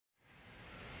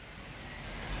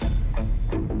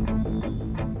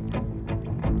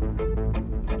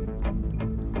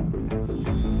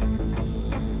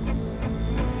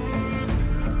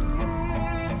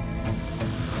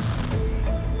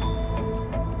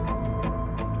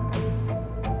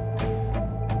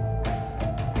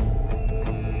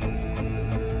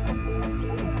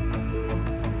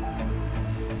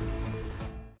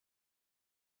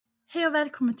och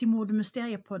välkommen till Mord- och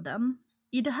Mysteriepodden.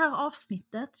 I det här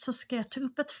avsnittet så ska jag ta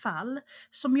upp ett fall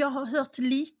som jag har hört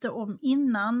lite om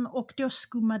innan och då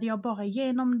skummade jag bara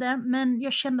igenom det, men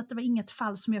jag kände att det var inget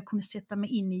fall som jag kunde sätta mig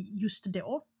in i just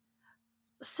då.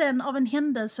 Sen av en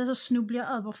händelse så snubblade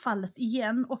jag över fallet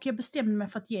igen och jag bestämde mig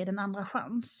för att ge den andra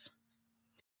chans.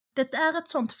 Det är ett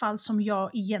sånt fall som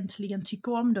jag egentligen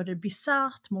tycker om då det är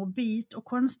bisarrt, morbid och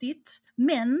konstigt,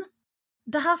 men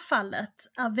det här fallet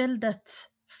är väldigt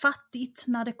fattigt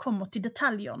när det kommer till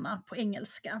detaljerna på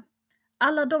engelska.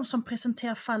 Alla de som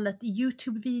presenterar fallet i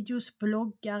YouTube-videos,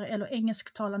 bloggar eller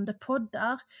engelsktalande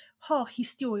poddar har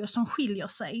historier som skiljer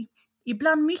sig.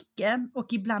 Ibland mycket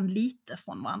och ibland lite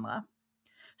från varandra.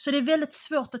 Så det är väldigt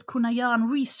svårt att kunna göra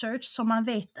en research som man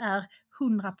vet är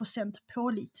 100%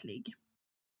 pålitlig.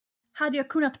 Hade jag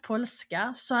kunnat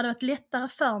polska så hade det varit lättare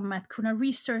för mig att kunna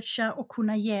researcha och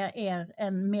kunna ge er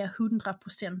en mer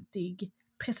 100%ig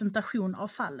presentation av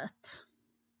fallet.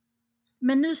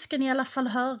 Men nu ska ni i alla fall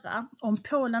höra om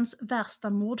Polens värsta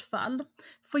mordfall,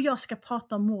 för jag ska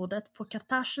prata om mordet på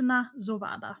Katarzyna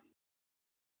Zawada.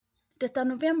 Det är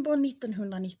november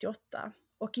 1998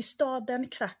 och i staden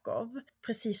Krakow,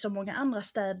 precis som många andra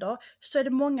städer, så är det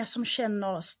många som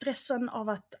känner stressen av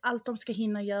att allt de ska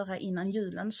hinna göra innan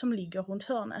julen som ligger runt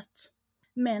hörnet.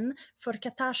 Men för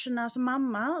Katarzynas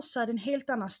mamma så är det en helt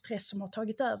annan stress som har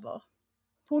tagit över.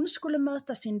 Hon skulle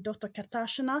möta sin dotter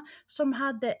Katarzyna som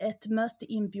hade ett möte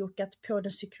inbokat på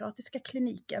den psykiatriska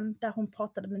kliniken där hon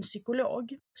pratade med en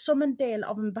psykolog som en del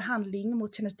av en behandling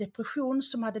mot hennes depression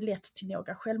som hade lett till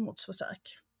några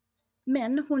självmordsförsök.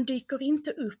 Men hon dyker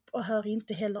inte upp och hör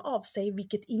inte heller av sig,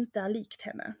 vilket inte är likt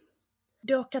henne.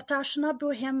 Då Katarzyna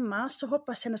bor hemma så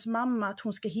hoppas hennes mamma att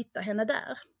hon ska hitta henne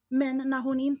där. Men när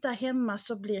hon inte är hemma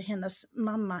så blir hennes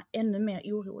mamma ännu mer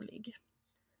orolig.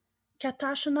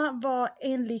 Katarzyna var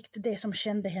enligt det som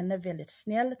kände henne väldigt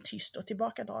snäll, tyst och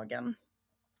tillbakadragen.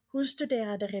 Hon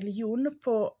studerade religion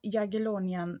på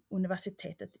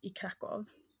Jagiellonian-universitetet i Krakow.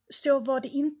 Så var det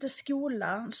inte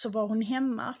skola så var hon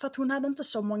hemma för att hon hade inte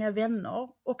så många vänner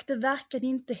och det verkade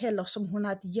inte heller som hon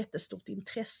hade ett jättestort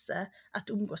intresse att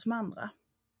umgås med andra.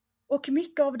 Och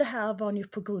mycket av det här var nu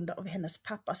på grund av hennes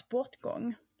pappas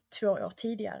bortgång 2 år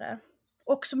tidigare.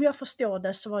 Och som jag förstår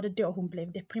det så var det då hon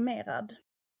blev deprimerad.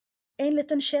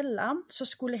 Enligt en källa så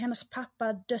skulle hennes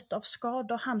pappa dött av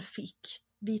skador han fick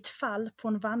vid ett fall på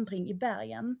en vandring i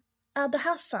bergen. Är det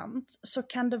här sant så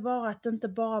kan det vara att det inte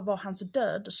bara var hans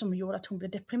död som gjorde att hon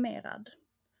blev deprimerad.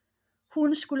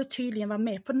 Hon skulle tydligen vara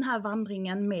med på den här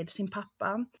vandringen med sin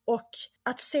pappa och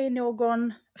att se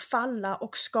någon falla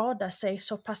och skada sig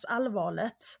så pass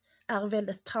allvarligt är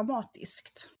väldigt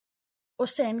traumatiskt. Och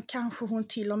sen kanske hon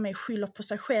till och med skyller på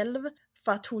sig själv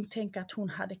för att hon tänker att hon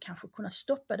hade kanske kunnat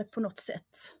stoppa det på något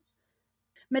sätt.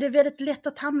 Men det är väldigt lätt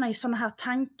att hamna i sådana här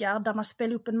tankar där man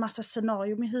spelar upp en massa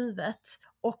scenarium i huvudet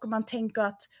och man tänker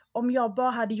att om jag bara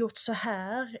hade gjort så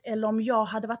här eller om jag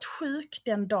hade varit sjuk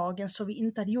den dagen så vi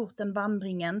inte hade gjort den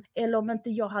vandringen eller om inte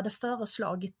jag hade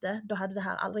föreslagit det, då hade det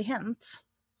här aldrig hänt.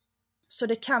 Så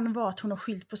det kan vara att hon har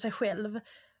skyllt på sig själv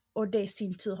och det i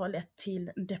sin tur har lett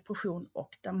till depression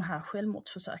och de här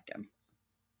självmordsförsöken.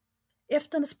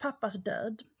 Efter hennes pappas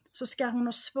död så ska hon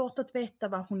ha svårt att veta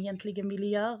vad hon egentligen ville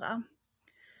göra.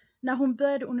 När hon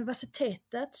började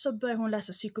universitetet så började hon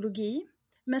läsa psykologi,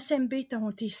 men sen bytte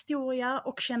hon till historia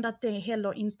och kände att det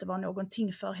heller inte var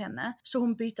någonting för henne, så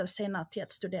hon bytte senare till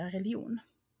att studera religion.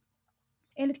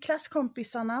 Enligt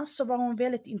klasskompisarna så var hon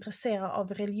väldigt intresserad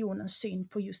av religionens syn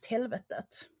på just helvetet.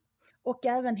 Och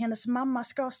även hennes mamma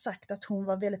ska ha sagt att hon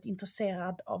var väldigt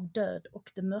intresserad av död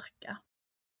och det mörka.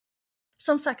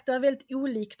 Som sagt, det var väldigt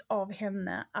olikt av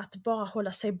henne att bara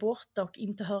hålla sig borta och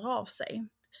inte höra av sig.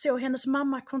 Så hennes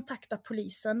mamma kontaktar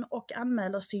polisen och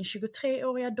anmäler sin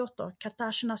 23-åriga dotter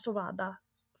Katarzyna Zawada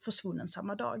försvunnen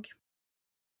samma dag.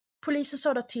 Polisen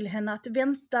sa då till henne att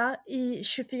vänta i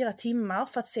 24 timmar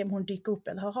för att se om hon dyker upp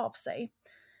eller hör av sig.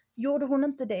 Gjorde hon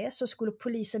inte det så skulle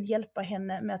polisen hjälpa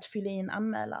henne med att fylla in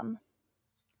anmälan.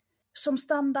 Som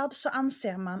standard så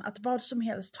anser man att vad som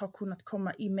helst har kunnat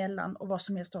komma emellan och vad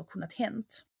som helst har kunnat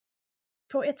hänt.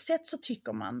 På ett sätt så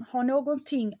tycker man, har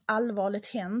någonting allvarligt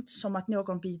hänt som att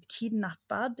någon blivit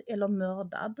kidnappad eller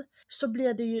mördad så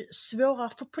blir det ju svårare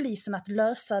för polisen att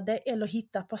lösa det eller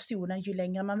hitta personen ju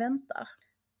längre man väntar.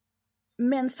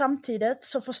 Men samtidigt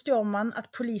så förstår man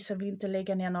att polisen vill inte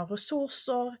lägga ner några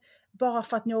resurser bara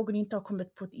för att någon inte har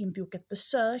kommit på ett inbokat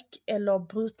besök eller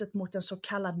brutit mot en så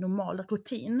kallad normal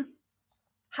rutin.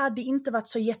 Hade inte varit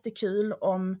så jättekul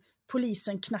om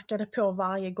polisen knackade på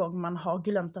varje gång man har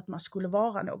glömt att man skulle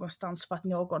vara någonstans för att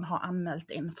någon har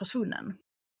anmält en försvunnen.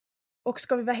 Och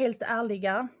ska vi vara helt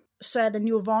ärliga så är det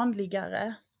nog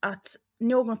vanligare att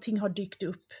någonting har dykt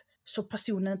upp så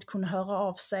personen inte kunde höra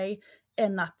av sig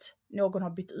än att någon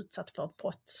har blivit utsatt för ett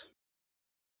brott.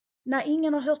 När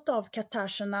ingen har hört av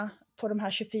Katarzyna på de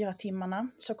här 24 timmarna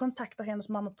så kontaktar hennes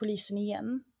mamma polisen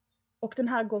igen och den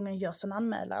här gången görs en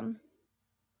anmälan.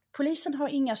 Polisen har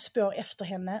inga spår efter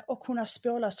henne och hon är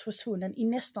spårlöst försvunnen i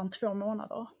nästan 2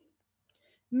 månader.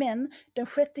 Men den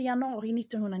 6 januari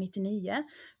 1999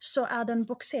 så är det en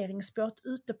boxeringsbåt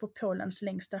ute på Polens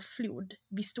längsta flod,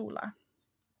 Vistula.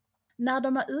 När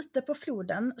de är ute på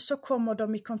floden så kommer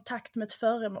de i kontakt med ett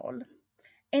föremål.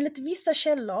 Enligt vissa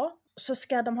källor så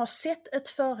ska de ha sett ett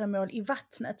föremål i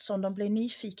vattnet som de blev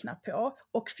nyfikna på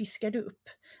och fiskade upp.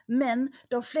 Men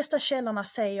de flesta källorna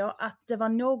säger att det var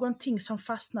någonting som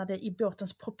fastnade i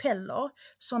båtens propeller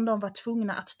som de var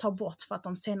tvungna att ta bort för att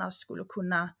de senare skulle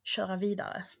kunna köra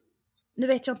vidare. Nu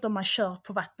vet jag inte om man kör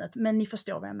på vattnet, men ni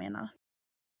förstår vad jag menar.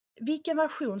 Vilken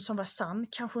version som var sann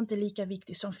kanske inte är lika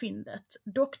viktig som fyndet.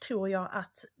 Dock tror jag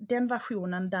att den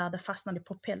versionen där det fastnade i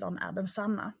propellern är den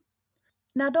sanna.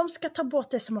 När de ska ta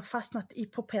bort det som har fastnat i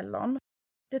propellern,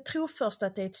 det tror först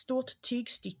att det är ett stort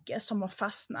tygstycke som har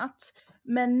fastnat,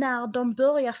 men när de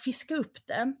börjar fiska upp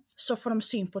det så får de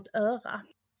syn på ett öra.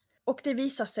 Och det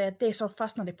visar sig att det som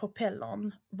fastnade i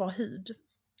propellern var hud,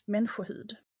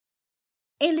 människohud.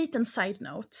 En liten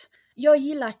side-note. Jag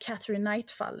gillar Catherine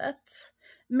Knight-fallet,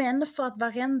 men för att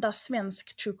varenda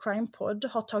svensk true crime-podd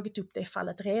har tagit upp det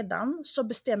fallet redan så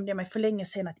bestämde jag mig för länge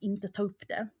sedan att inte ta upp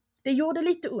det. Det gjorde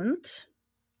lite ont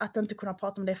att inte kunna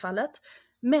prata om det fallet,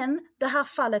 men det här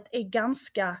fallet är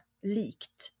ganska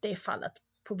likt det fallet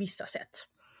på vissa sätt.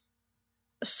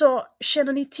 Så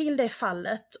känner ni till det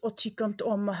fallet och tycker inte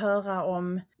om att höra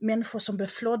om människor som blir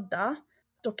flodda,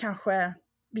 då kanske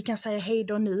vi kan säga hej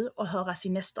då nu och höras i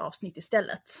nästa avsnitt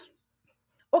istället.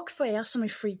 Och för er som är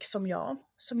freaks som jag,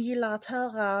 som gillar att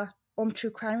höra om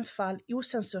true crime-fall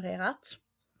osensurerat,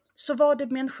 så var det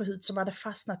människohud som hade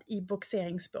fastnat i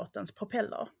boxeringsbåtens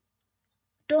propeller.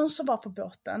 De som var på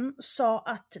båten sa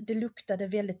att det luktade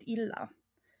väldigt illa,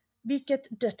 vilket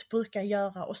dött brukar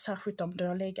göra och särskilt om det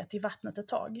har legat i vattnet ett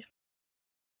tag.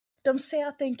 De ser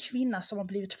att det är en kvinna som har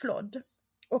blivit flodd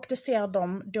och det ser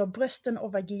de då brösten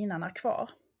och vaginan är kvar.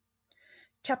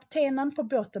 Kaptenen på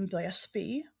båten börjar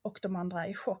spy och de andra är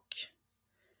i chock.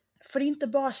 För det är inte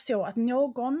bara så att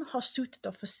någon har suttit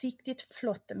och försiktigt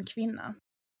flott en kvinna.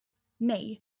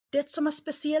 Nej, det som är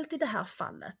speciellt i det här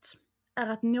fallet är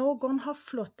att någon har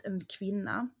flott en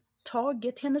kvinna,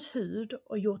 tagit hennes hud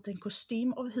och gjort en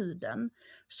kostym av huden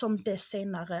som det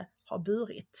senare har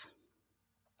burit.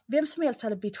 Vem som helst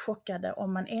hade blivit chockade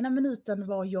om man ena minuten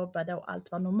var och jobbade och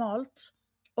allt var normalt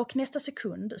och nästa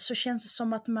sekund så känns det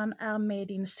som att man är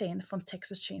med i en scen från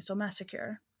Texas Chainsaw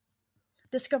Massacre.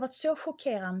 Det ska ha varit så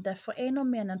chockerande för en av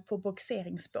männen på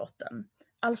boxeringsbåten,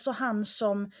 alltså han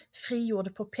som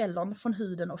frigjorde propellern från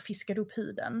huden och fiskade upp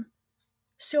huden.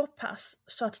 Så pass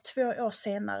så att 2 år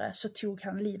senare så tog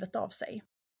han livet av sig.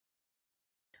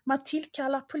 Man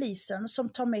tillkallar polisen som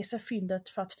tar med sig fyndet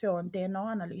för att få en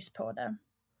DNA-analys på det.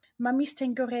 Man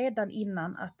misstänker redan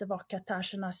innan att det var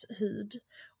Katarzynas hud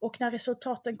och när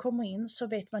resultaten kommer in så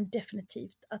vet man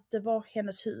definitivt att det var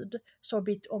hennes hud som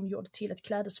blivit omgjord till ett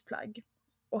klädesplagg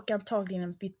och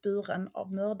antagligen blivit buren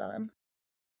av mördaren.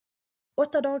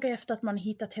 8 dagar efter att man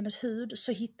hittat hennes hud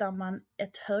så hittar man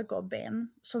ett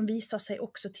högerben som visar sig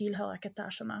också tillhöra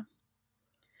Katarzyna.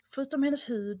 Förutom hennes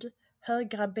hud,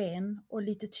 högra ben och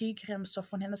lite tygremsor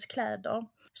från hennes kläder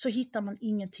så hittar man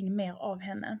ingenting mer av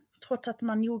henne, trots att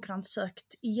man noggrant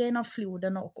sökt igenom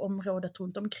floden och området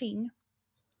runt omkring.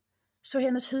 Så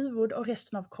hennes huvud och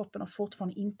resten av kroppen har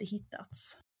fortfarande inte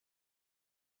hittats.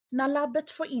 När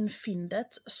labbet får in fyndet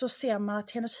så ser man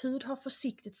att hennes hud har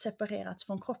försiktigt separerats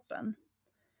från kroppen.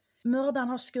 Mördaren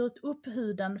har skurit upp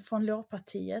huden från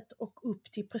lårpartiet och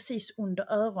upp till precis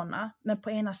under öronen, men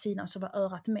på ena sidan så var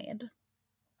örat med.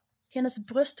 Hennes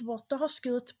bröstvårtor har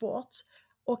skurits bort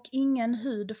och ingen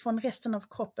hud från resten av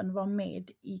kroppen var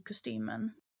med i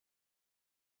kostymen.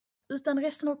 Utan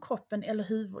resten av kroppen eller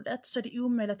huvudet så är det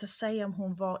omöjligt att säga om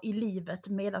hon var i livet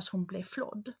medan hon blev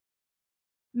flodd.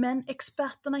 Men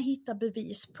experterna hittar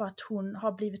bevis på att hon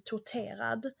har blivit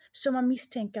torterad, så man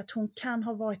misstänker att hon kan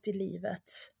ha varit i livet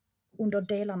under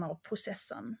delarna av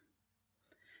processen.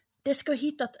 Det ska ha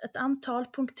hittat ett antal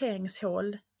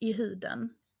punkteringshål i huden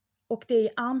och det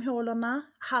är armhålorna,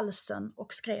 halsen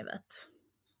och skrevet.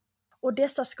 Och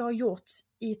dessa ska ha gjorts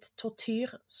i ett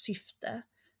tortyrsyfte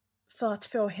för att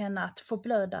få henne att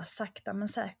förblöda sakta men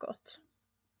säkert.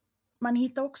 Man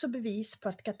hittar också bevis på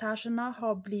att Katarzyna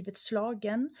har blivit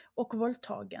slagen och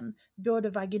våldtagen, både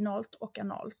vaginalt och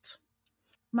analt.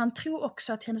 Man tror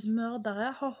också att hennes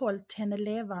mördare har hållit henne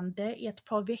levande i ett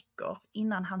par veckor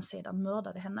innan han sedan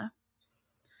mördade henne.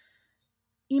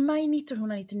 I maj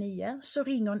 1999 så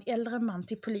ringer en äldre man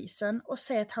till polisen och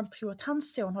säger att han tror att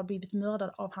hans son har blivit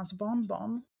mördad av hans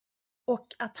barnbarn och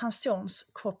att hans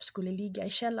sons kropp skulle ligga i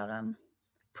källaren.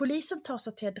 Polisen tar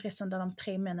sig till adressen där de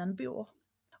 3 männen bor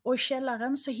och i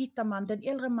källaren så hittar man den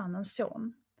äldre mannens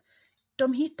son.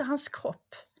 De hittar hans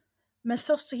kropp, men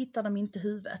först så hittar de inte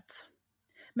huvudet.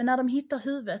 Men när de hittar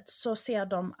huvudet så ser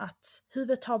de att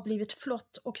huvudet har blivit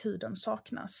flott och huden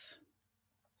saknas.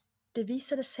 Det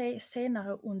visade sig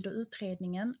senare under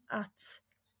utredningen att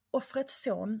offrets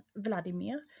son,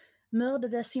 Vladimir,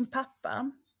 mördade sin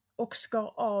pappa och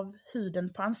skar av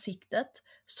huden på ansiktet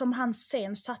som han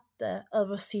sen satte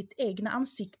över sitt egna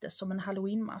ansikte som en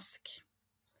halloweenmask.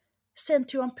 Sen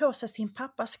tog han på sig sin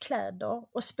pappas kläder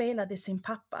och spelade sin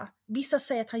pappa. Vissa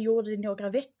säger att han gjorde det i några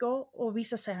veckor och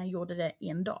vissa säger att han gjorde det i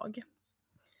en dag.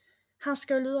 Han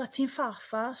ska ha lurat sin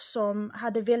farfar som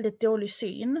hade väldigt dålig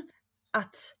syn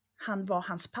att han var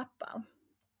hans pappa.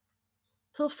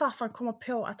 Hur farfar kommer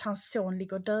på att hans son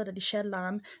ligger dödad i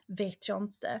källaren vet jag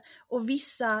inte. Och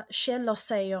vissa källor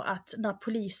säger att när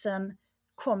polisen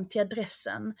kom till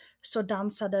adressen så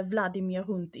dansade Vladimir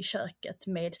runt i köket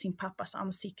med sin pappas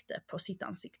ansikte på sitt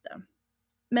ansikte.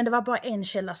 Men det var bara en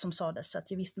källa som sa det så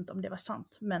att jag visste inte om det var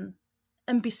sant. Men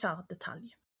en bizarr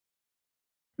detalj.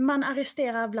 Man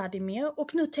arresterar Vladimir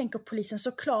och nu tänker polisen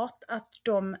såklart att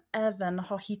de även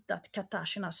har hittat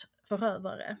Katarzynas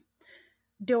förövare.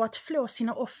 Då att flå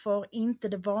sina offer är inte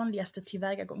det vanligaste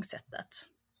tillvägagångssättet.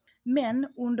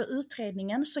 Men under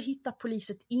utredningen så hittar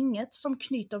polisen inget som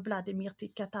knyter Vladimir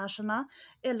till Katarzyna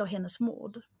eller hennes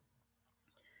mord.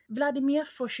 Vladimir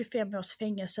får 25 års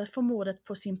fängelse för mordet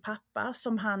på sin pappa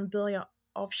som han börjar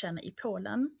avtjäna i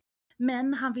Polen.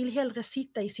 Men han vill hellre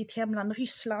sitta i sitt hemland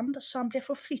Ryssland så han blir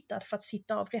förflyttad för att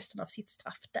sitta av resten av sitt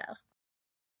straff där.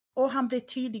 Och han blev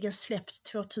tydligen släppt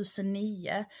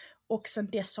 2009 och sedan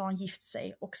dess har han gift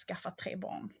sig och skaffat 3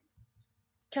 barn.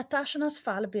 Katarzynas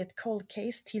fall blev ett cold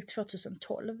case till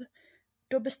 2012.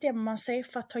 Då bestämmer man sig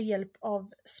för att ta hjälp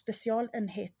av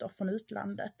specialenheter från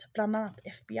utlandet, bland annat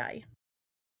FBI.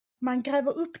 Man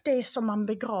gräver upp det som man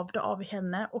begravde av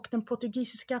henne och den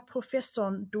portugisiska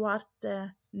professorn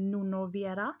Duarte Nuno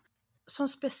Vieira som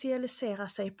specialiserar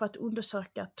sig på att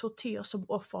undersöka tortyr som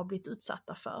offer har blivit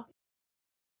utsatta för.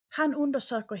 Han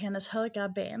undersöker hennes högra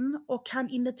ben och han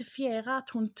identifierar att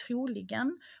hon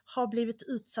troligen har blivit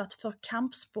utsatt för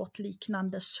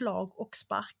kampsportliknande slag och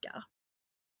sparkar.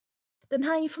 Den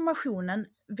här informationen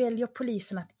väljer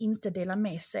polisen att inte dela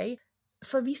med sig,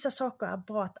 för vissa saker är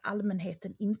bra att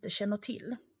allmänheten inte känner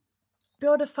till.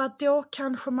 Både för att då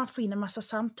kanske man får in en massa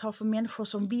samtal från människor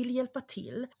som vill hjälpa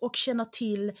till och känner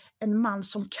till en man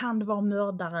som kan vara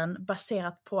mördaren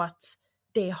baserat på att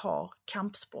det har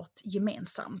kampsport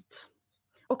gemensamt.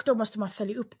 Och då måste man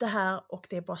följa upp det här och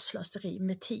det är bara slöseri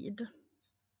med tid.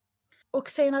 Och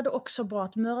sen är det också bra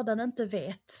att mördaren inte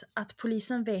vet att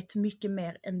polisen vet mycket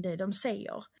mer än det de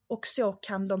säger. Och så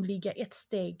kan de ligga ett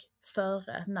steg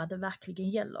före när det verkligen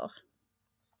gäller.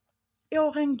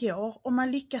 Åren går och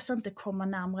man lyckas inte komma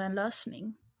närmare en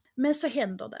lösning. Men så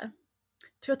händer det.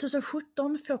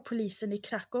 2017 får polisen i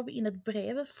Krakow in ett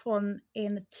brev från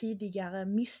en tidigare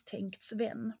misstänkts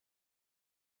vän.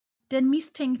 Den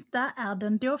misstänkta är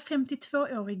den då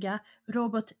 52-åriga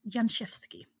Robert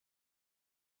Janczewski.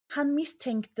 Han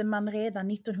misstänkte man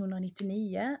redan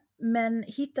 1999 men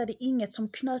hittade inget som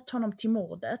knöt honom till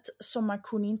mordet så man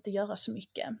kunde inte göra så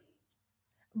mycket.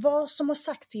 Vad som har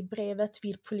sagts i brevet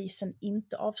vill polisen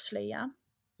inte avslöja.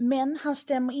 Men han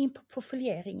stämmer in på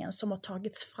profileringen som har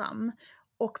tagits fram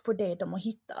och på det de har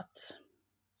hittat.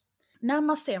 När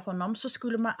man ser honom så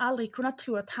skulle man aldrig kunna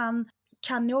tro att han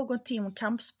kan någonting om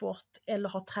kampsport eller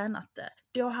har tränat det,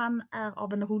 då han är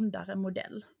av en rundare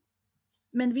modell.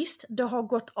 Men visst, det har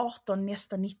gått 18,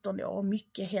 nästan 19 år och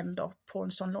mycket händer på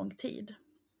en sån lång tid.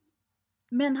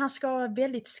 Men han ska vara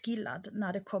väldigt skillad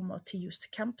när det kommer till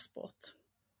just kampsport.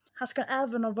 Han ska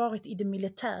även ha varit i det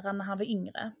militära när han var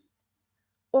yngre.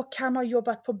 Och han har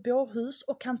jobbat på bårhus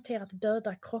och hanterat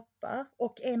döda kroppar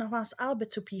och en av hans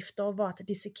arbetsuppgifter var att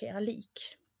dissekera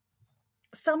lik.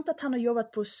 Samt att han har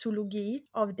jobbat på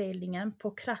zoologiavdelningen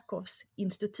på Krakows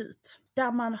institut,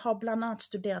 där man har bland annat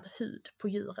studerat hud på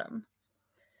djuren.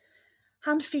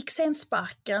 Han fick sen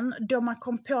sparken då man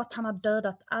kom på att han hade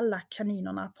dödat alla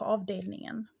kaninerna på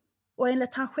avdelningen. Och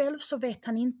enligt han själv så vet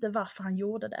han inte varför han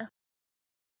gjorde det.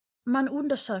 Man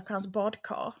undersöker hans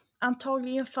badkar,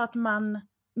 antagligen för att man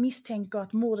misstänker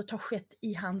att mordet har skett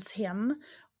i hans hem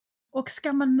Och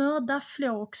ska man mörda,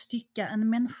 flå och stycka en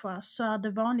människa så är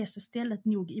det vanligaste stället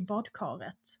nog i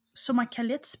badkaret. Så man kan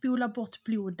lätt spola bort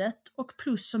blodet och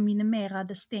plus så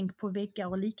minimerade stänk på väggar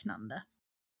och liknande.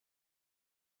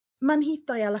 Man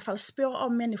hittar i alla fall spår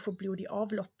av människoblod i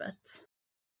avloppet.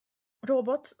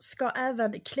 Robert ska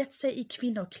även klätt sig i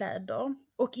kvinnokläder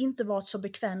och inte varit så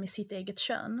bekväm i sitt eget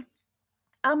kön.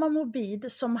 Är man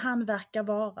morbid som han verkar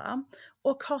vara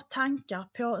och har tankar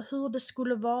på hur det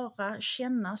skulle vara,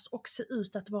 kännas och se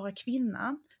ut att vara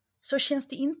kvinna, så känns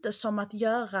det inte som att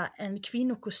göra en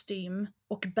kvinnokostym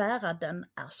och bära den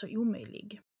är så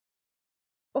omöjlig.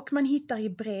 Och man hittar i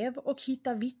brev och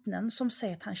hittar vittnen som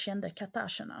säger att han kände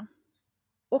Katarzyna.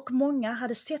 Och många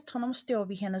hade sett honom stå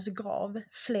vid hennes grav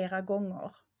flera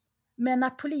gånger. Men när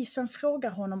polisen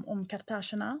frågar honom om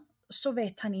Katarzyna så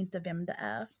vet han inte vem det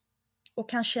är.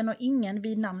 Och han känner ingen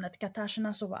vid namnet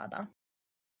Katarzyna Zawada.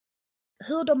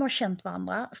 Hur de har känt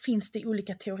varandra finns det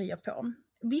olika teorier på.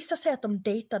 Vissa säger att de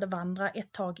dejtade varandra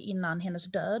ett tag innan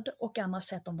hennes död och andra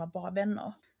säger att de var bara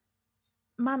vänner.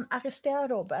 Man arresterar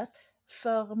Robert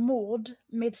för mord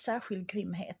med särskild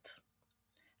grymhet.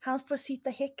 Han får sitta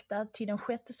häktad till den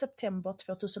 6 september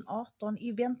 2018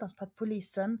 i väntan på att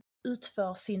polisen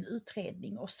utför sin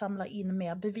utredning och samlar in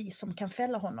mer bevis som kan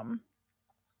fälla honom.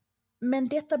 Men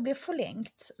detta blev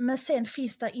förlängt, men sen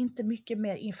finns det inte mycket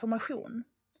mer information.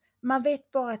 Man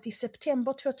vet bara att i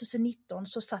september 2019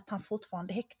 så satt han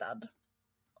fortfarande häktad.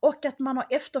 Och att man har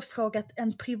efterfrågat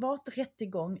en privat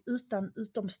rättegång utan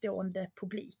utomstående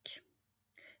publik.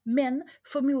 Men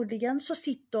förmodligen så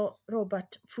sitter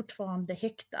Robert fortfarande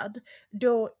häktad,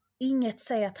 då inget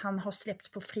säger att han har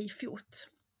släppts på fri fot.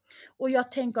 Och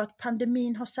jag tänker att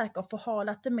pandemin har säkert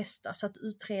förhalat det mesta så att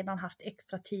utredaren haft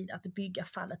extra tid att bygga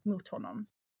fallet mot honom.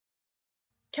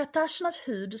 Katarzynas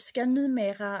hud ska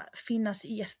numera finnas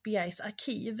i FBI:s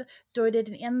arkiv, då är det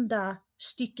den enda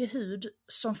stycke hud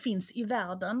som finns i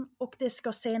världen och det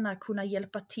ska senare kunna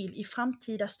hjälpa till i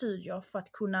framtida studier för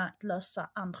att kunna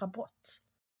lösa andra brott.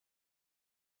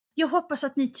 Jag hoppas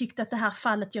att ni tyckte att det här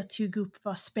fallet jag tog upp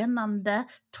var spännande,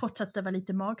 trots att det var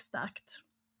lite magstarkt.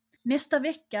 Nästa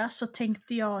vecka så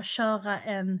tänkte jag köra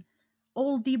en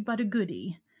oldie but a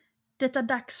goodie. Det är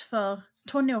dags för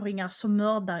tonåringar som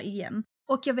mördar igen.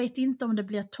 Och jag vet inte om det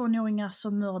blir tonåringar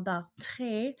som mördar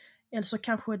 3 eller så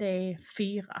kanske det är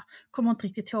 4. Kommer inte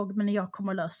riktigt ihåg, men jag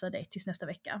kommer lösa det tills nästa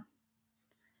vecka.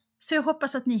 Så jag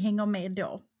hoppas att ni hänger med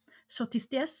då. Så tills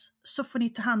dess så får ni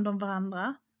ta hand om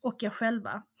varandra och er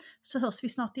själva. Så hörs vi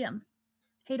snart igen.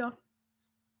 Hej då!